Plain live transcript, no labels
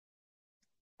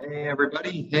Hey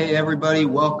everybody,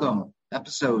 welcome.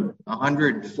 Episode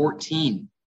 114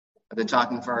 of the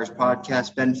Talking Friars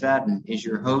podcast. Ben Fadden is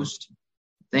your host.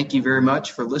 Thank you very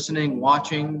much for listening,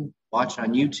 watching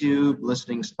on YouTube,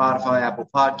 listening Spotify, Apple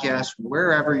Podcasts,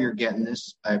 wherever you're getting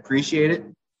this. I appreciate it.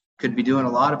 Could be doing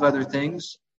a lot of other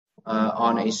things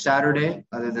on a Saturday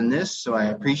other than this, so I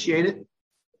appreciate it.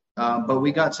 But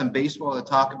we got some baseball to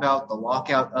talk about. The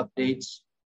lockout updates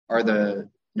are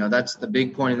that's the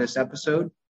big point of this episode.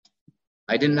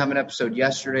 I didn't have an episode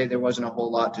yesterday. There wasn't a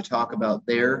whole lot to talk about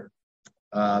there.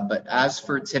 But as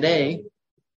for today,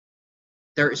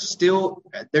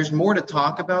 there's more to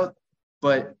talk about,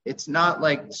 but it's not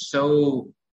like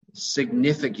so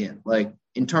significant, like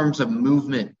in terms of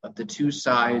movement of the two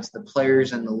sides, the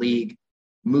players and the league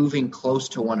moving close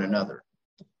to one another.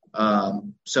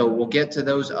 So we'll get to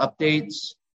those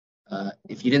updates.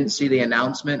 If you didn't see the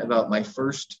announcement about my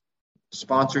first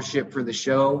sponsorship for the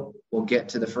show, we'll get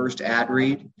to the first ad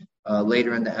read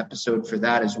later in the episode for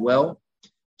that as well.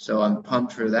 So I'm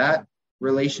pumped for that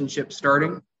relationship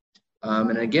starting.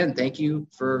 And again, thank you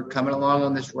for coming along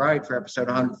on this ride for episode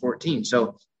 114.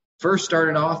 So first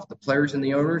started off, the players and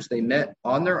the owners, they met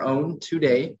on their own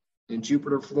today in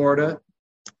Jupiter, Florida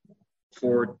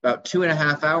for about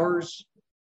 2.5 hours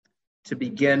to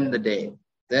begin the day.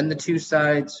 Then the two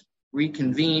sides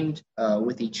reconvened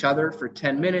with each other for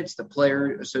 10 minutes. The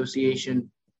Player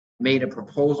Association made a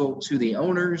proposal to the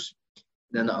owners.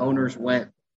 Then the owners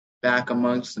went back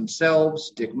amongst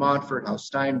themselves. Dick Monfort, Hal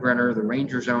Steinbrenner, the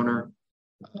Rangers owner,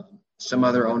 some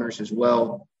other owners as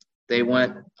well. They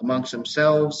went amongst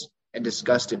themselves and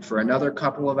discussed it for another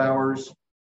couple of hours.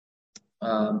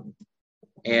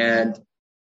 And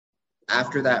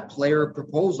after that player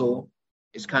proposal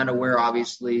is kind of where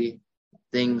obviously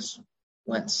things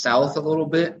went south a little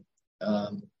bit.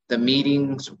 The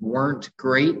meetings weren't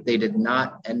great. They did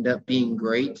not end up being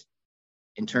great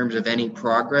in terms of any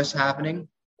progress happening.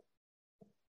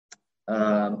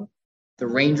 The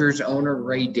Rangers owner,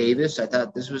 Ray Davis, I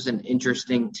thought this was an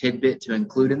interesting tidbit to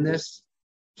include in this.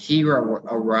 He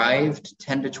arrived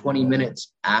 10 to 20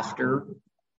 minutes after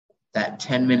that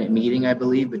 10-minute meeting, I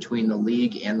believe, between the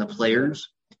league and the players.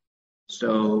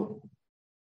 So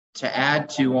to add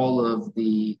to all of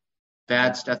the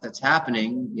bad stuff that's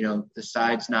happening, the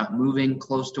sides not moving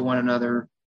close to one another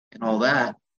and all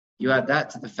that, you add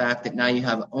that to the fact that now you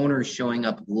have owners showing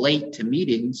up late to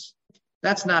meetings.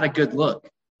 That's not a good look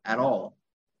at all.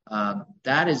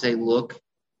 That is a look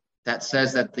that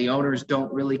says that the owners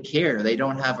don't really care. They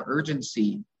don't have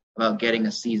urgency about getting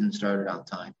a season started on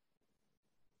time.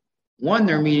 One,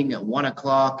 they're meeting at 1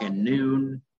 o'clock and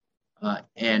noon,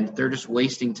 and they're just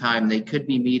wasting time. They could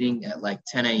be meeting at like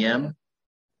 10 a.m.,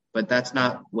 but that's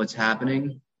not what's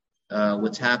happening.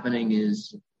 What's happening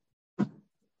is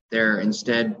they're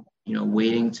instead,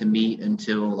 waiting to meet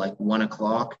until like 1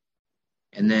 o'clock.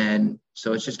 And then,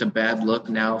 so it's just a bad look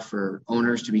now for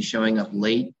owners to be showing up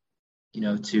late,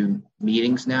 to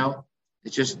meetings now.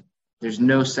 It's just, there's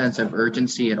no sense of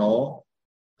urgency at all.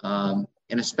 And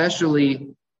especially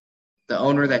the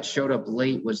owner that showed up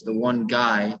late was the one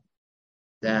guy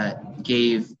that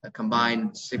gave a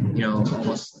combined,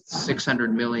 almost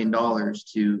 $600 million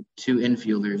to two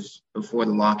infielders before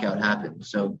the lockout happened.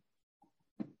 So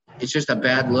it's just a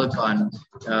bad look on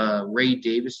Ray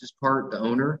Davis's part, the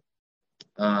owner.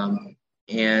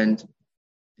 And it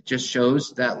just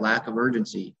shows that lack of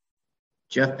urgency.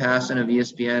 Jeff Passan of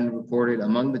ESPN reported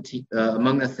among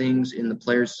the things in the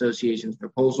Players Association's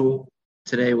proposal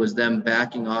today was them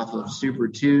backing off of Super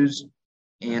 2s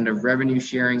and a revenue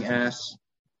sharing S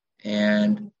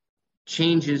and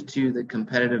changes to the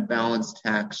competitive balance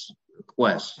tax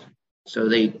request. So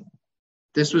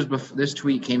this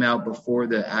tweet came out before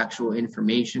the actual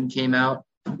information came out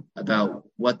about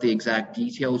what the exact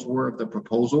details were of the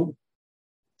proposal.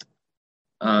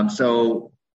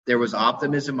 So there was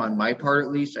optimism on my part,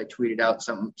 at least. I tweeted out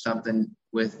something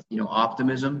with,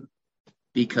 optimism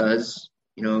because,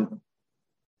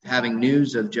 having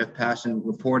news of Jeff Passan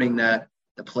reporting that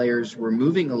the players were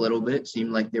moving a little bit,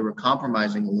 seemed like they were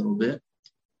compromising a little bit.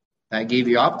 That gave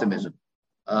you optimism.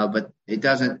 But it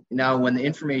doesn't. Now, when the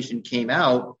information came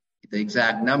out, the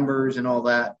exact numbers and all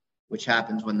that, which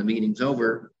happens when the meeting's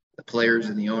over, the players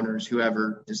and the owners,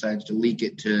 whoever decides to leak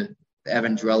it to the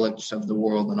Evan Drellichs of the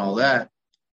world and all that,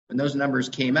 when those numbers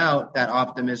came out, that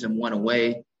optimism went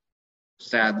away,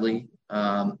 sadly.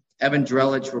 Evan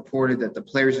Drellich reported that the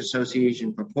Players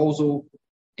Association proposal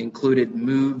included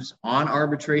moves on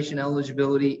arbitration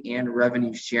eligibility and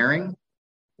revenue sharing.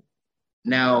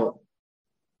 Now,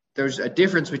 there's a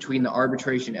difference between the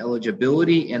arbitration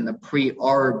eligibility and the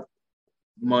pre-arb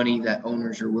money that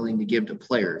owners are willing to give to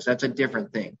players. That's a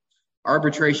different thing.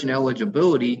 Arbitration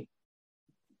eligibility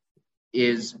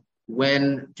is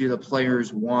when do the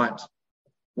players and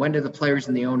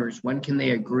the owners, when can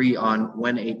they agree on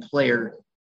when a player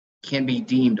can be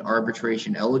deemed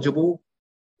arbitration eligible,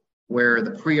 where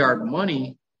the pre-arb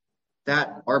money,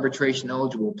 that arbitration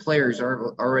eligible players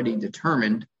are already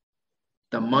determined.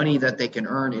 The money that they can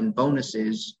earn in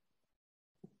bonuses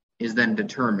is then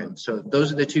determined. So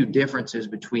those are the two differences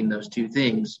between those two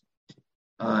things.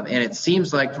 And it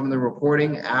seems like from the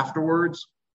reporting afterwards,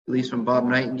 at least from Bob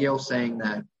Nightingale, saying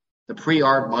that the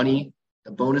pre-arb money,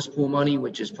 the bonus pool money,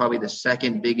 which is probably the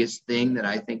second biggest thing that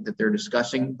I think that they're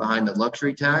discussing behind the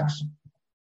luxury tax,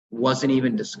 wasn't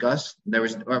even discussed.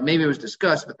 Or maybe it was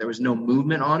discussed, but there was no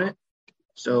movement on it.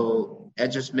 So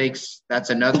that's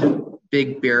another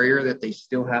big barrier that they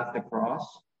still have to cross.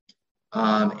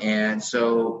 And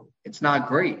so it's not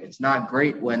great. It's not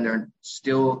great when they're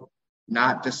still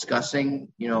not discussing,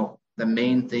 the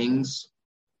main things,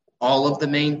 all of the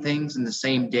main things in the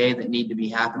same day that need to be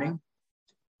happening.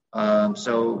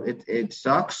 So it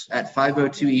sucks. At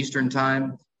 5:02 Eastern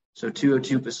time, so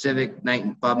 2:02 Pacific,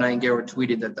 Bob Nightingale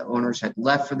tweeted that the owners had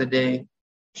left for the day.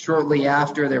 Shortly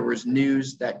after, there was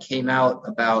news that came out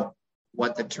about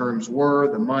what the terms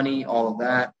were, the money, all of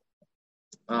that.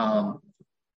 About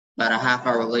a half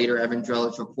hour later, Evan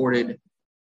Drellich reported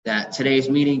that today's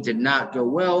meeting did not go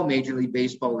well. Major League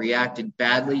Baseball reacted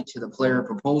badly to the player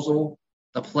proposal.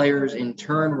 The players, in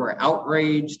turn, were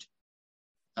outraged.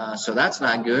 So that's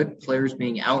not good. Players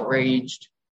being outraged.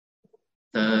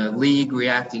 The league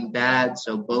reacting bad,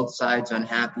 so both sides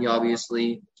unhappy,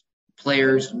 obviously.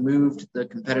 Players moved the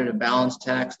competitive balance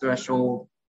tax threshold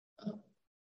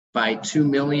by $2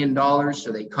 million,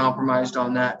 so they compromised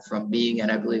on that from being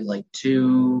at, I believe, like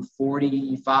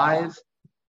 245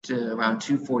 to around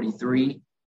 243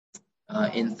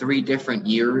 in 3 different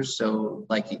years. So,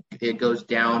 it goes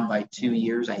down by 2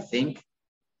 years, I think,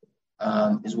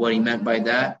 is what he meant by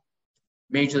that.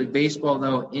 Major League Baseball,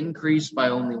 though, increased by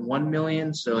only $1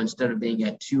 million. So instead of being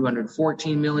at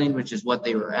 $214 million, which is what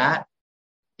they were at,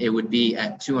 it would be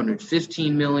at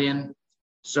 $215 million.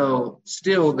 So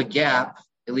still the gap,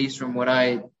 at least from what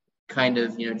I kind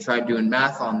of, tried doing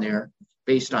math on there,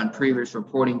 based on previous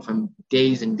reporting from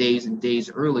days and days and days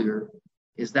earlier,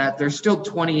 is that there's still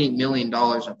 $28 million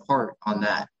apart on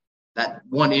that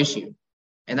one issue.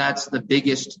 And that's the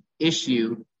biggest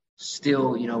issue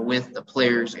still, with the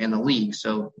players and the league.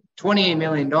 So $28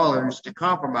 million to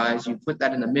compromise, you put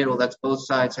that in the middle, that's both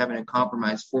sides having to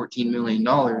compromise $14 million.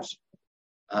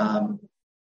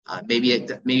 Maybe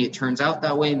it turns out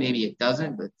that way, maybe it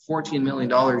doesn't, but $14 million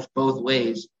both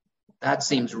ways, that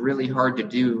seems really hard to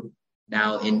do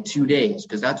now in 2 days,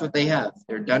 because that's what they have.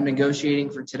 They're done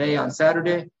negotiating for today on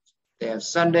Saturday. They have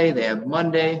Sunday, they have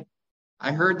Monday.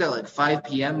 I heard that 5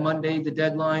 p.m. Monday, the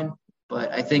deadline,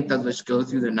 but I think they'll just go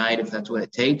through the night if that's what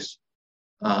it takes.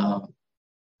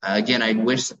 Again, I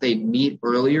wish that they'd meet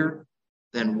earlier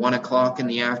than 1 o'clock in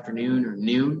the afternoon or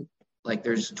noon.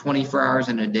 There's 24 hours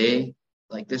in a day.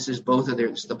 This is both of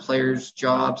it's the players'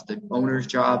 jobs, the owners'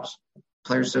 jobs,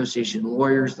 Players Association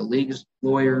lawyers, the league's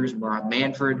lawyers, Rob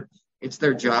Manfred. It's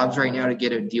their jobs right now to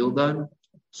get a deal done.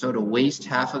 So to waste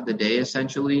half of the day,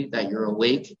 essentially, that you're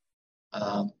awake.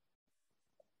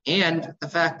 And the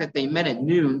fact that they met at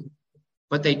noon,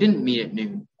 but they didn't meet at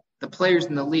noon. The players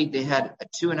in the league, they had a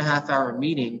 2.5-hour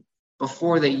meeting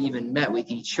before they even met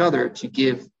with each other to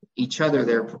give each other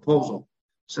their proposal.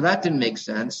 So that didn't make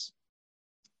sense.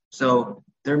 So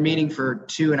they're meeting for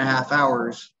 2.5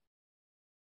 hours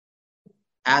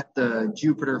at the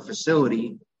Jupiter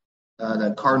facility,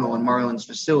 the Cardinal and Marlins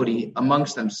facility,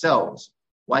 amongst themselves.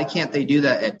 Why can't they do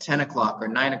that at 10 o'clock or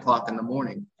 9 o'clock in the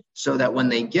morning, so that when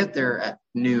they get there at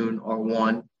noon or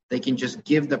 1, they can just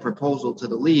give the proposal to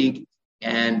the league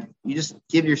and you just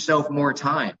give yourself more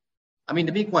time? I mean,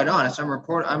 to be quite honest, I'm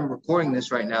recording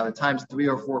this right now. The time's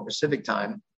 3:04 Pacific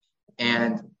time,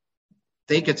 and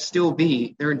they could still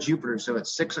be, they're in Jupiter, so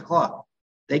it's 6 o'clock.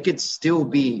 They could still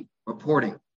be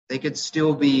reporting. They could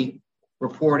still be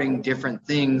reporting different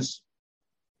things,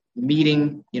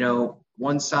 meeting,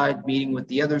 one side meeting with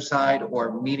the other side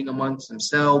or meeting amongst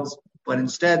themselves. But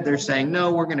instead they're saying,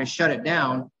 no, we're going to shut it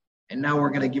down. And now we're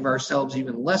going to give ourselves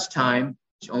even less time,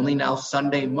 only now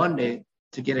Sunday, Monday,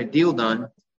 to get a deal done,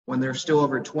 when they're still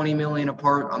over $20 million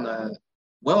apart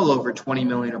well over $20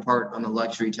 million apart on the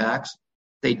luxury tax.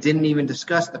 They didn't even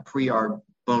discuss the pre-arb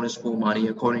bonus pool money,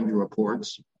 according to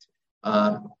reports.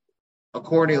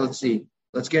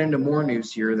 Let's get into more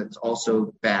news here that's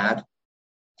also bad.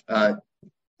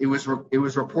 It was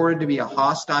reported to be a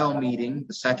hostile meeting,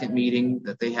 the second meeting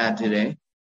that they had today.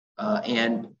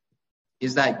 And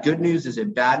is that good news? Is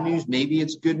it bad news? Maybe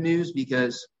it's good news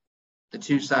because the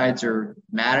two sides are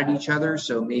mad at each other.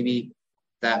 So maybe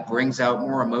that brings out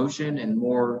more emotion and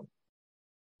more,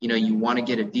 you want to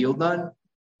get a deal done.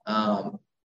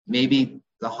 Maybe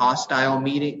the hostile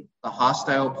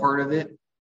part of it,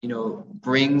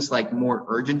 brings like more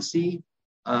urgency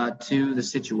to the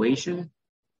situation.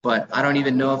 But I don't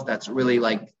even know if that's really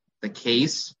like the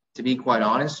case, to be quite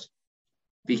honest,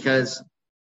 because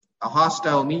a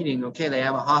hostile meeting, okay, they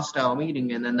have a hostile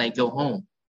meeting and then they go home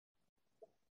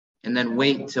and then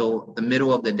wait till the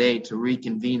middle of the day to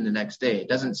reconvene the next day. It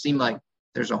doesn't seem like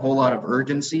there's a whole lot of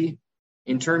urgency.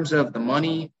 In terms of the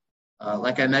money,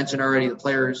 like I mentioned already, the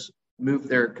players moved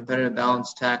their competitive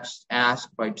balance tax ask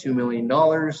by $2 million.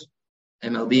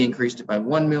 MLB increased it by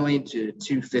 $1 million to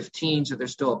 $215, so they're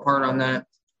still apart on that.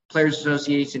 Players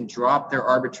Association dropped their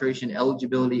arbitration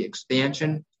eligibility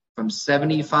expansion from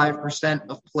 75%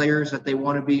 of players that they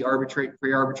want to be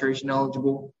pre-arbitration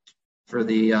eligible for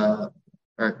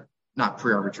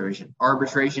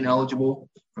arbitration eligible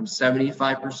from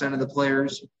 75% of the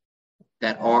players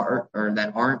that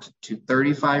aren't to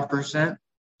 35%.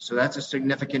 So that's a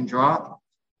significant drop.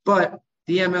 But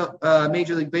the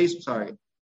Major League Baseball,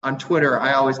 on Twitter,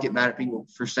 I always get mad at people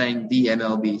for saying the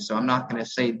MLB. So I'm not going to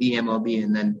say the MLB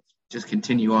and then just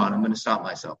continue on. I'm going to stop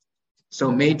myself.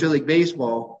 So Major League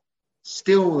Baseball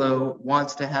still, though,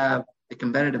 wants to have the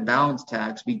competitive balance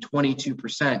tax be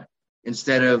 22%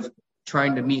 instead of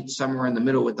trying to meet somewhere in the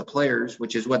middle with the players,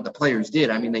 which is what the players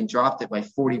did. I mean, they dropped it by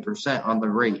 40% on the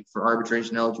rate for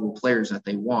arbitration eligible players that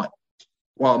they want.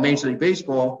 While Major League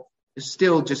Baseball is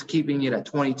still just keeping it at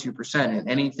 22%, and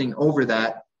anything over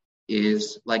that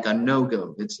is like a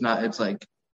no-go. It's like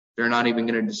they're not even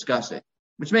going to discuss it,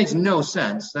 which makes no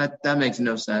sense. That makes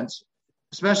no sense,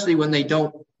 especially when they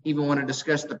don't even want to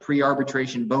discuss the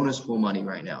pre-arbitration bonus pool money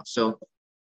right now. So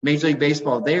Major League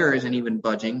Baseball there isn't even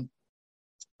budging.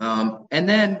 And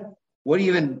then what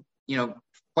even,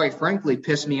 quite frankly,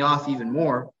 pissed me off even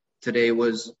more today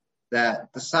was that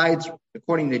the sides,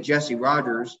 according to Jesse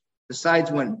Rogers, the sides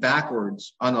went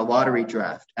backwards on the lottery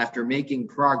draft after making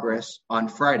progress on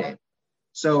Friday.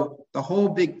 So the whole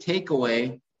big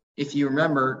takeaway, if you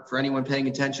remember, for anyone paying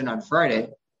attention on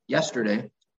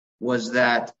yesterday, was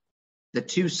that the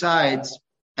two sides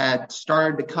had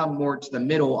started to come more to the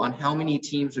middle on how many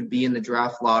teams would be in the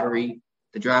draft lottery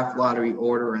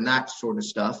order, and that sort of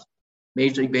stuff.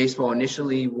 Major League Baseball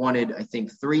initially wanted, I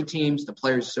think, 3 teams. The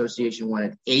Players Association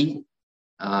wanted 8.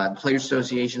 The Players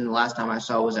Association, the last time I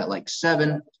saw, was at like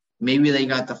 7. Maybe they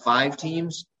got the 5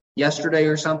 teams yesterday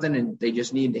or something, and they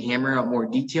just needed to hammer out more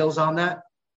details on that.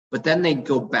 But then they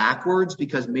go backwards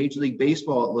because Major League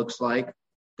Baseball, it looks like,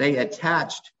 they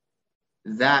attached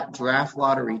that draft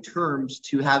lottery terms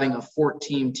to having a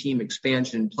 14-team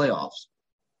expansion playoffs.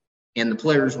 And the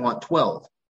players want 12.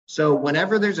 So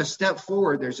whenever there's a step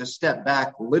forward, there's a step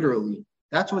back, literally.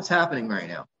 That's what's happening right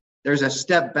now. There's a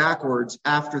step backwards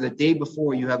after the day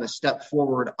before you have a step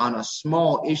forward on a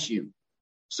small issue.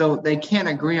 So they can't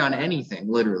agree on anything,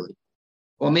 literally.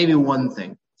 Well, maybe one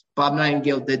thing. Bob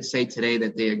Nightingale did say today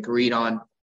that they agreed on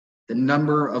the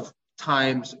number of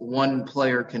times one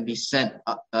player can be sent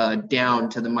down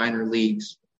to the minor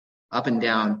leagues, up and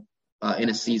down, in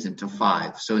a season to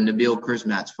 5. So Nabil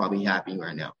Crismat's probably happy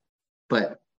right now.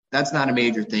 But that's not a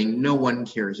major thing. No one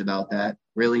cares about that.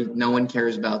 Really, no one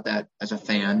cares about that as a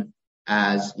fan,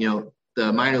 as, the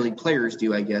minor league players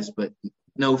do, I guess, but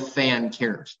no fan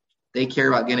cares. They care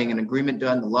about getting an agreement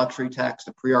done, the luxury tax,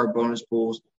 the pre-arb bonus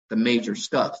pools, the major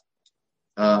stuff.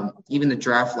 Even the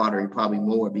draft lottery probably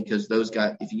more, because those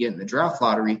guys, if you get in the draft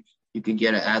lottery, you could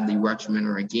get an Adley Rutschman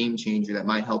or a game changer that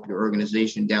might help your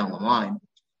organization down the line.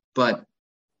 But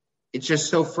it's just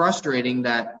so frustrating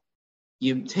that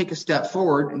you take a step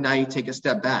forward and now you take a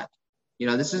step back.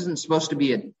 This isn't supposed to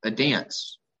be a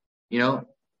dance.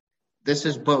 This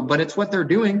is, but it's what they're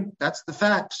doing. That's the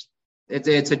facts.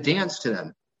 It's a dance to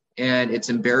them, and it's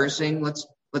embarrassing. Let's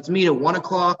meet at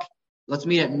 1:00. Let's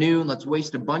meet at noon. Let's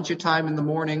waste a bunch of time in the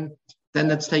morning. Then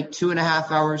let's take 2.5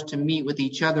 hours to meet with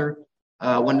each other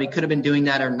when we could have been doing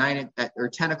that at 9 or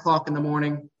 10 o'clock in the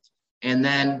morning. And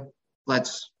then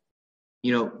let's,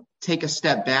 take a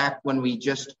step back when we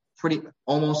just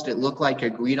it looked like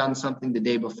agreed on something the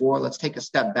day before. Let's take a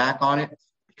step back on it,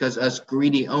 because us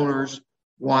greedy owners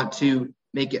want to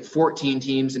make it 14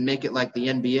 teams and make it like the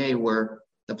NBA, where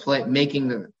making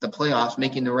the playoffs,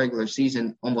 making the regular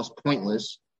season almost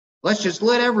pointless. Let's just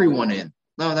let everyone in.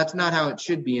 No, that's not how it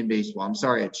should be in baseball. I'm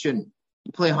sorry, it shouldn't.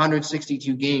 You play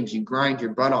 162 games, you grind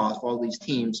your butt off all these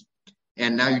teams,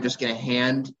 and now you're just going to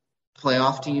hand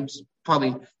playoff teams,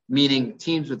 probably meaning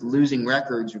teams with losing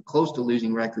records or close to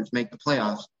losing records make the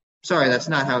playoffs. Sorry, that's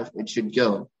not how it should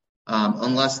go.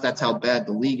 Unless that's how bad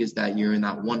the league is that year and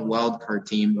that one wild card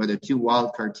team or the two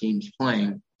wild card teams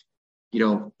playing,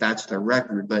 that's their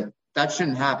record. But that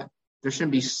shouldn't happen. There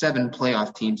shouldn't be 7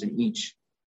 playoff teams in each,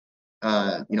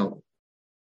 in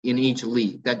each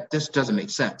league. That just doesn't make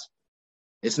sense.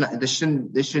 It's not. This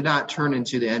should not turn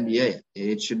into the NBA.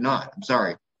 It should not. I'm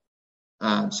sorry.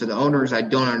 So the owners, I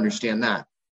don't understand that.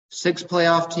 6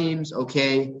 playoff teams,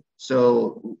 okay.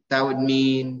 So that would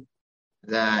mean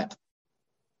that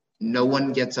no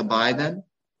one gets a bye then.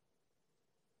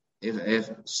 If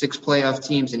 6 playoff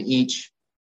teams in each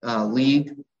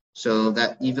league, so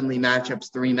that evenly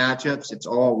matchups 3 matchups, it's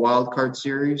all wild card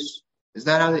series. Is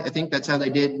that how I think that's how they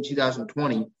did in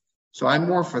 2020. So I'm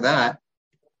more for that.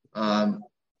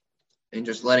 And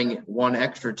just letting one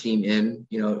extra team in,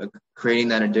 creating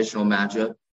that additional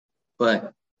matchup.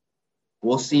 But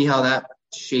we'll see how that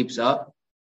shapes up.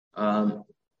 To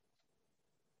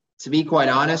be quite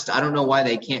honest, I don't know why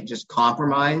they can't just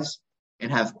compromise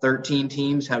and have 13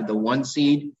 teams have the 1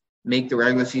 seed, make the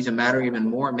regular season matter even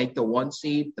more, make the 1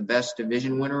 seed the best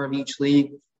division winner of each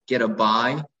league, get a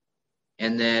bye,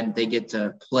 and then they get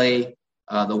to play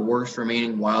the worst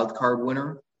remaining wild card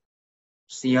winner.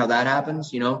 See how that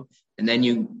happens, and then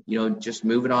you just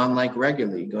move it on like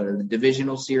regularly. Go to the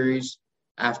divisional series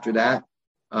after that.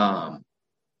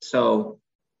 So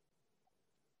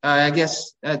I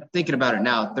guess thinking about it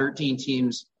now, 13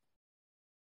 teams.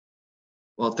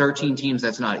 Well, 13 teams,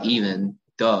 that's not even.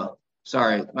 Duh.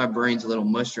 Sorry, my brain's a little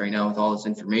mushed right now with all this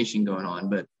information going on.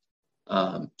 But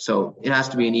so it has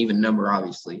to be an even number,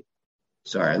 obviously.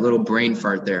 Sorry, a little brain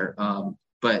fart there.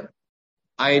 But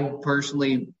I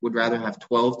personally would rather have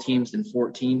 12 teams than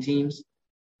 14 teams.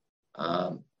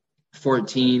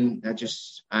 14,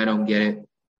 I don't get it.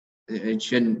 It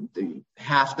shouldn't.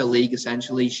 Half the league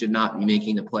essentially should not be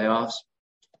making the playoffs.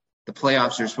 The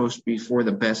playoffs are supposed to be for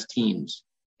the best teams.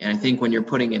 And I think when you're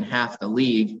putting in half the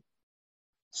league,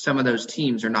 some of those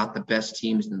teams are not the best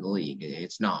teams in the league.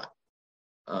 It's not.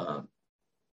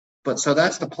 But so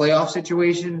that's the playoff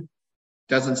situation.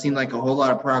 Doesn't seem like a whole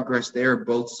lot of progress there,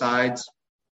 both sides.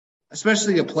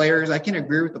 Especially the players. I can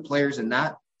agree with the players in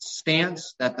that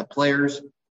stance that the players,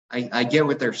 I get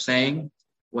what they're saying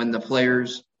when the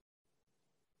players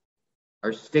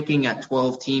are sticking at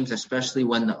 12 teams, especially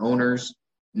when the owners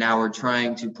now are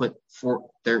trying to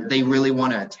they really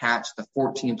want to attach the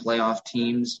 14 playoff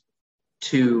teams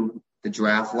to the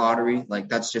draft lottery. Like,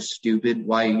 that's just stupid.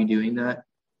 Why are you doing that?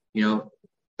 The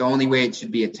only way it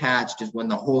should be attached is when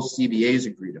the whole CBA is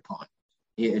agreed upon.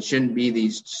 It shouldn't be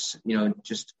these,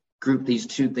 just group these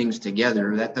 2 things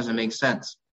together. That doesn't make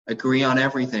sense. Agree on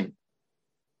everything.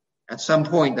 At some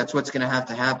point, that's what's going to have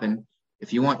to happen.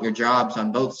 If you want your jobs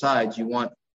on both sides, you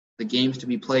want the games to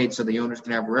be played so the owners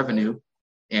can have revenue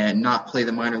and not pay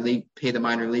the minor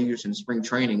leaguers in spring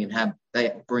training and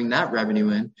bring that revenue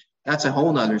in. That's a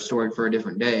whole nother story for a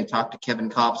different day. Talk to Kevin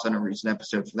Kopps on a recent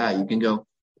episode for that. You can go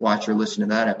watch or listen to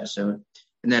that episode.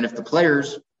 And then if the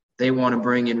players, they want to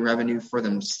bring in revenue for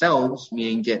themselves,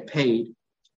 meaning get paid,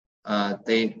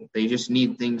 they just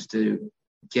need things to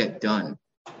get done.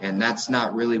 And that's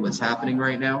not really what's happening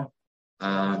right now.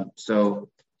 So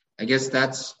I guess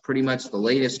that's pretty much the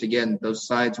latest. Again, those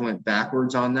sides went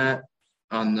backwards on that,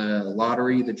 on the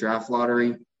lottery, the draft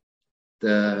lottery.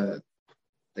 The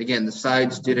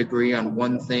sides did agree on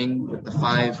one thing with the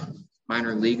 5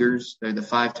 minor leaguers. They're the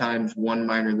 5 times one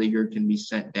minor leaguer can be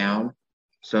sent down.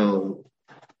 So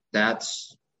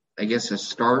that's, I guess, a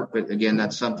start. But again,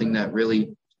 that's something that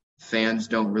really fans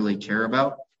don't really care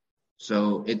about.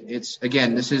 So it's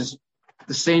again, this is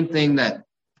the same thing that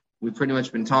we've pretty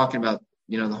much been talking about,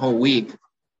 the whole week,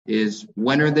 is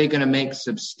when are they going to make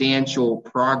substantial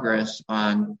progress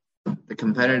on the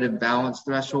competitive balance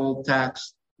threshold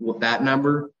tax, that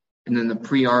number, and then the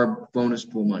pre-arb bonus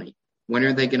pool money? When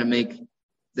are they going to make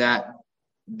that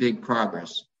big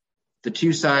progress? The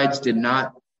 2 sides did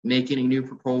not make any new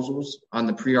proposals on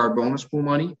the pre-arb bonus pool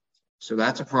money, so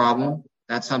that's a problem.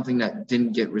 That's something that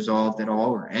didn't get resolved at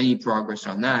all, or any progress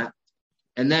on that.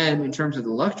 And then in terms of the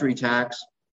luxury tax,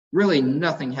 really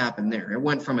nothing happened there. It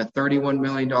went from a $31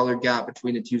 million gap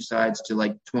between the 2 sides to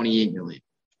like $28 million.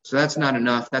 So that's not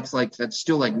enough. That's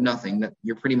still like nothing. That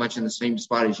you're pretty much in the same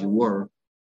spot as you were.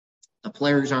 The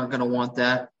players aren't going to want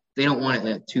that. They don't want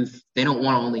it they don't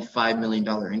want only $5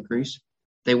 million increase.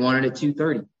 They want it at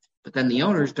 $230. But then the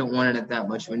owners don't want it at that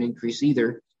much of an increase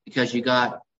either, because you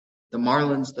got the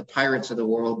Marlins, the Pirates of the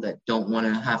world that don't want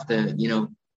to have to,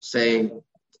 say,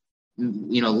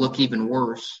 look even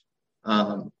worse.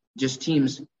 Just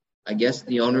teams I guess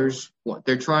the owners,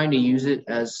 they're trying to use it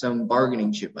as some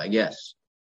bargaining chip, I guess.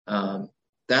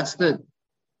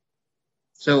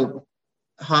 So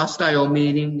hostile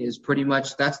meeting is pretty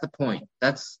much, that's the point.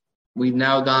 We've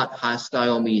now got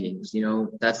hostile meetings.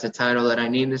 That's the title that I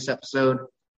named this episode.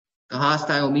 The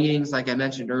hostile meetings, like I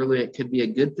mentioned earlier, it could be a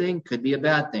good thing, could be a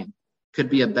bad thing. Could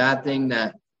be a bad thing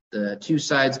that the two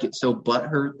sides get so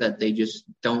butthurt that they just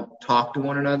don't talk to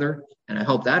one another, and I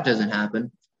hope that doesn't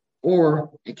happen.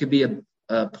 Or it could be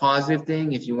a positive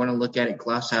thing if you want to look at it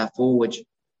glass half full, which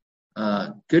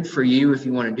good for you if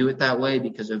you want to do it that way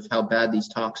because of how bad these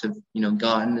talks have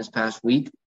gotten this past week.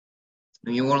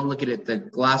 And you want to look at it the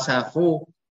glass half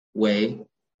full way.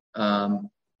 The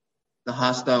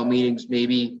hostile meetings,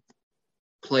 maybe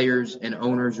players and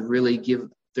owners really give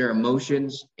their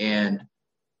emotions and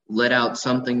let out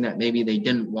something that maybe they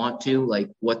didn't want to, like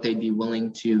what they'd be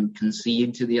willing to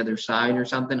concede to the other side or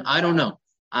something. I don't know.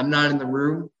 I'm not in the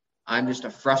room. I'm just a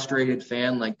frustrated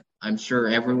fan, like I'm sure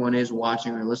everyone is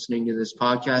watching or listening to this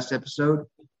podcast episode,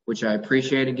 which I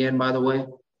appreciate again, by the way.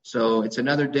 So it's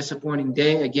another disappointing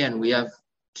day. Again, we have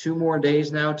 2 more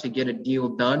days now to get a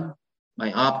deal done.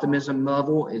 My optimism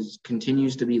level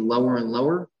continues to be lower and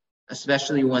lower,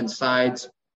 especially when sides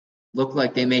look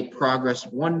like they make progress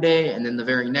one day and then the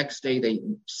very next day they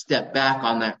step back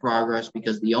on that progress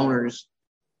because the owners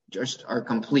just are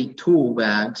complete tool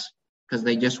bags because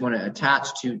they just want to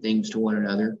attach 2 things to one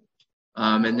another.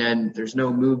 And then there's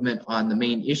no movement on the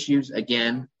main issues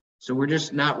again. So we're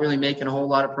just not really making a whole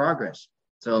lot of progress.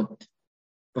 So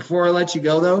before I let you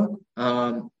go,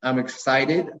 though, I'm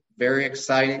excited, very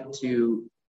excited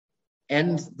to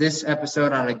end this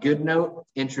episode on a good note,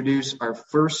 introduce our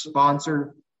first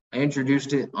sponsor. I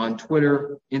introduced it on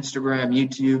Twitter, Instagram,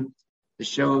 YouTube. The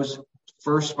show's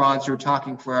first sponsor,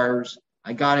 Talking Friars.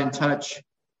 I got in touch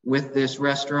with this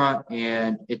restaurant,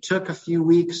 and it took a few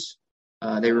weeks.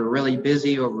 They were really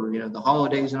busy over, the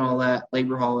holidays and all that,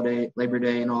 Labor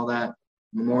Day and all that,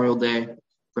 Memorial Day,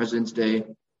 President's Day.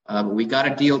 But we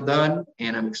got a deal done,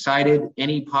 and I'm excited.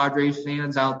 Any Padres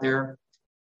fans out there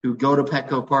who go to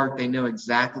Petco Park,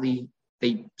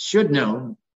 they should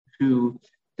know who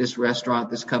this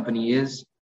restaurant, this company is,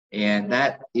 and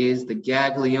that is the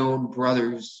Gaglione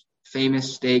Brothers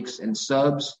Famous Steaks and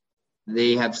Subs.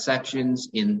 They have sections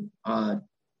in down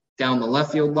the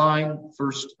left field line,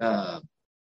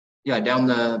 down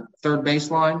the third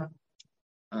base line,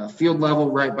 field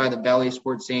level right by the Bally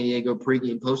Sports San Diego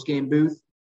pregame postgame booth.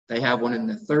 They have one in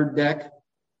the third deck,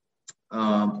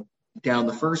 down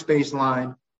the first base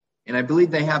line, and I believe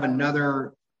they have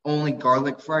another only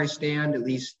garlic fry stand, at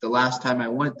least the last time I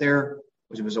went there,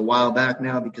 which was a while back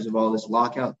now because of all this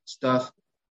lockout stuff.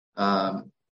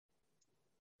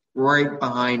 Right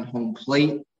behind home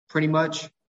plate, pretty much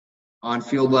on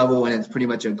field level, and it's pretty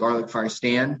much a garlic fry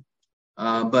stand.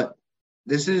 But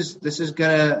this is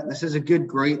a good,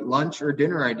 great lunch or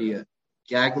dinner idea.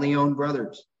 Gaglione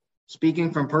Brothers.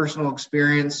 Speaking from personal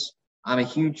experience, I'm a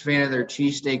huge fan of their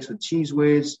cheesesteaks with cheese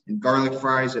whiz and garlic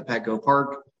fries at Petco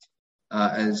Park.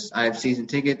 As I have season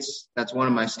tickets, that's one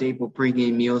of my staple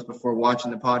pregame meals before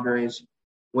watching the Padres.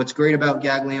 What's great about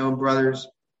Gaglione Brothers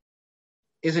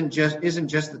isn't just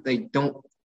that they don't,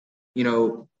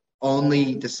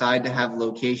 only decide to have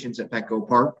locations at Petco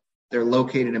Park. They're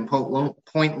located in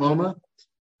Point Loma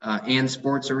and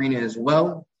Sports Arena as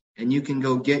well. And you can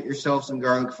go get yourself some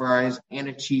garlic fries and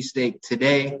a cheesesteak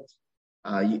today.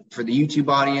 For the YouTube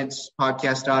audience,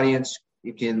 podcast audience,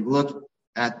 you can look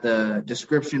at the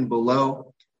description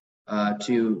below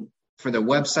for the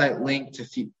website link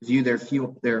to view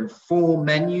their full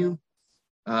menu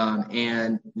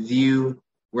and view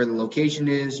where the location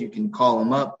is. You can call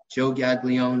them up, Joe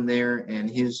Gaglione there and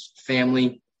his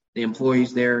family, the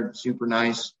employees there, super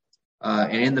nice.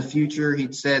 And in the future,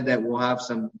 he'd said that we'll have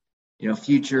some,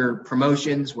 future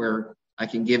promotions where I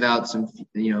can give out some,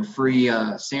 free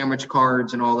sandwich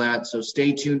cards and all that. So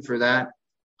stay tuned for that.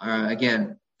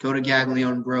 Again, go to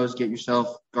Gaglione Bros, get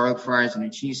yourself garlic fries and a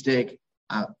cheesesteak.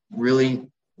 Really,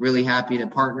 really happy to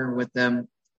partner with them.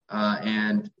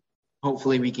 And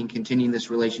hopefully we can continue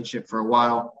this relationship for a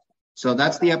while. So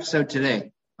that's the episode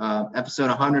today. Episode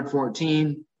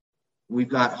 114. We've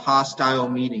got hostile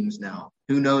meetings now.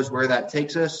 Who knows where that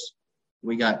takes us?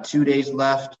 We got 2 days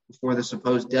left before the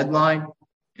supposed deadline,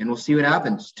 and we'll see what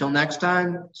happens. Till next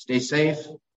time, stay safe.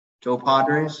 Go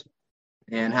Padres.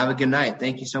 And have a good night.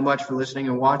 Thank you so much for listening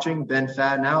and watching. Ben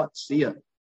Fadden out. See ya.